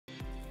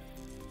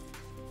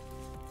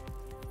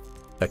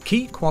A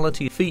key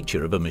quality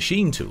feature of a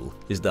machine tool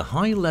is the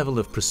high level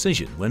of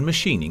precision when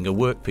machining a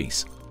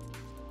workpiece.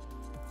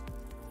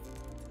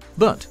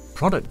 But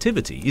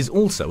productivity is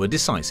also a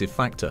decisive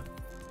factor.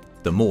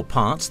 The more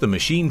parts the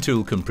machine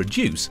tool can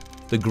produce,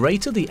 the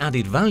greater the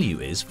added value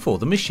is for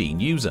the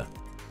machine user.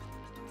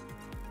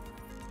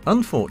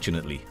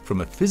 Unfortunately,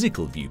 from a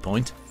physical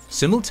viewpoint,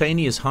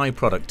 simultaneous high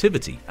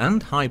productivity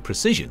and high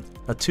precision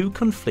are two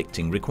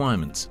conflicting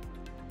requirements.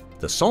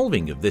 The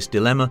solving of this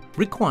dilemma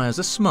requires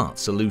a smart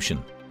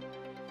solution.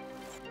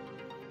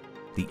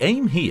 The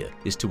aim here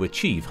is to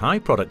achieve high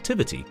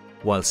productivity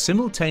while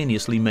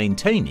simultaneously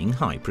maintaining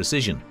high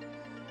precision.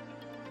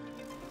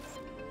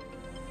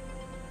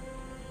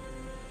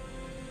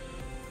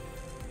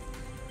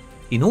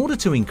 In order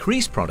to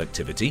increase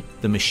productivity,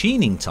 the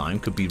machining time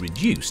could be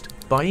reduced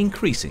by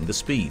increasing the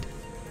speed.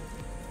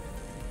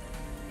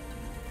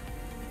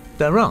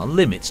 There are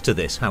limits to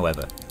this,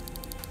 however.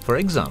 For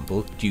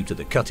example, due to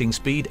the cutting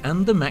speed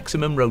and the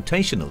maximum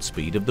rotational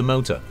speed of the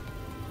motor.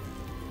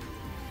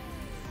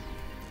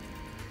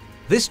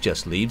 This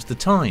just leaves the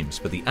times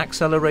for the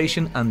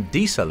acceleration and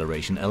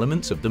deceleration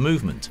elements of the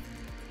movement.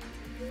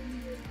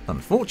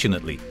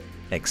 Unfortunately,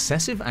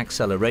 excessive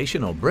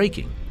acceleration or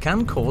braking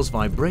can cause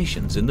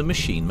vibrations in the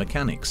machine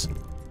mechanics.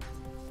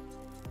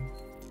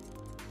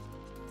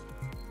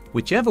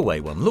 Whichever way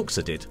one looks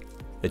at it,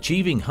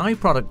 achieving high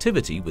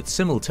productivity with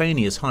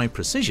simultaneous high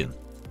precision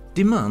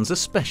demands a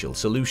special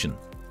solution.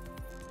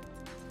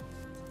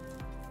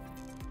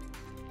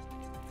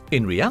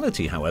 In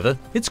reality, however,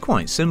 it's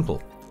quite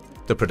simple.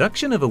 The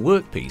production of a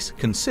workpiece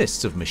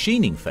consists of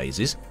machining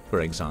phases,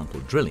 for example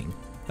drilling,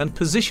 and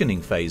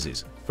positioning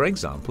phases, for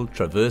example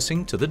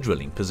traversing to the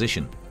drilling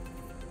position.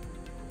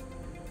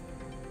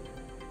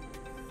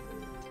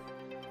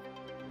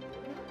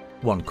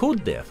 One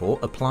could therefore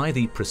apply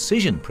the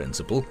precision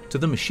principle to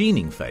the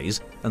machining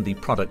phase and the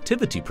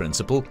productivity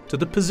principle to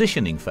the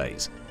positioning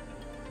phase.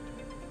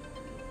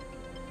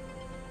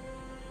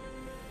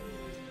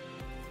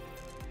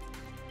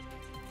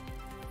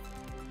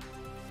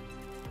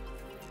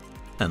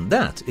 And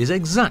that is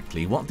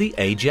exactly what the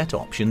AJET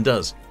option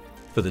does.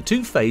 For the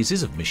two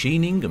phases of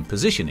machining and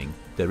positioning,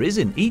 there is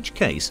in each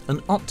case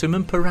an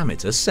optimum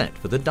parameter set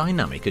for the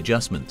dynamic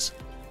adjustments.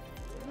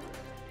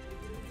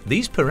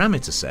 These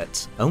parameter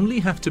sets only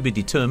have to be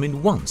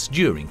determined once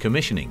during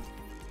commissioning.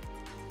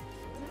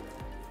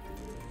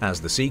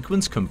 As the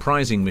sequence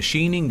comprising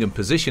machining and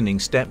positioning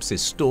steps is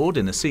stored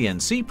in a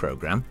CNC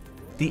program,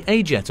 the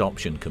AJET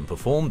option can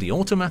perform the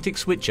automatic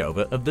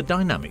switchover of the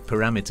dynamic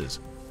parameters.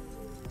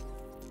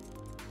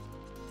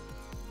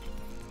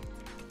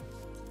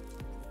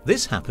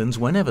 This happens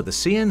whenever the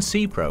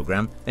CNC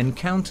program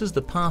encounters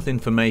the path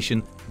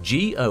information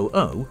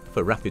GOO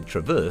for rapid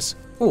traverse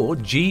or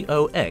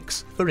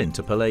GOX for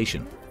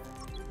interpolation.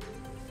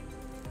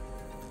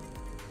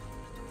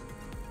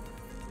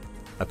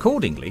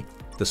 Accordingly,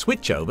 the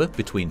switchover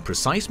between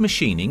precise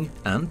machining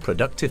and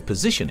productive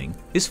positioning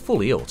is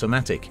fully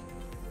automatic.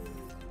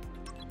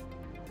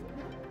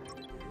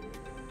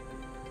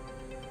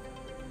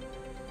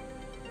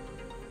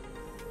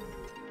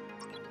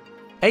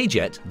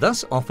 AJET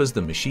thus offers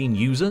the machine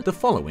user the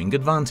following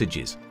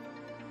advantages.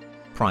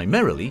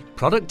 Primarily,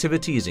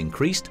 productivity is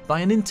increased by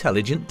an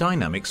intelligent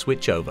dynamic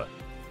switchover.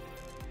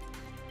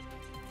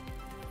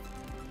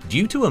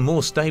 Due to a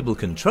more stable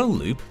control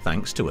loop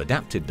thanks to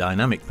adapted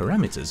dynamic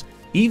parameters,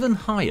 even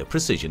higher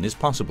precision is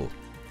possible.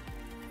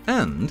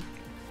 And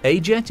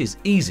AJET is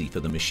easy for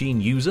the machine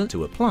user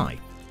to apply,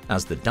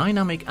 as the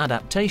dynamic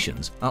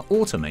adaptations are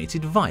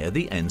automated via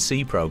the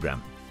NC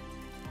program.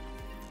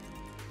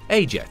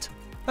 AJET,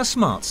 a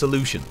smart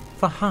solution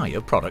for higher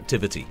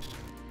productivity.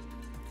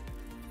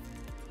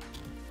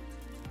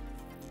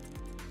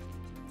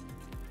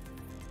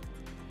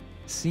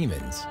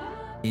 Siemens,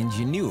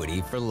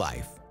 ingenuity for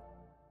life.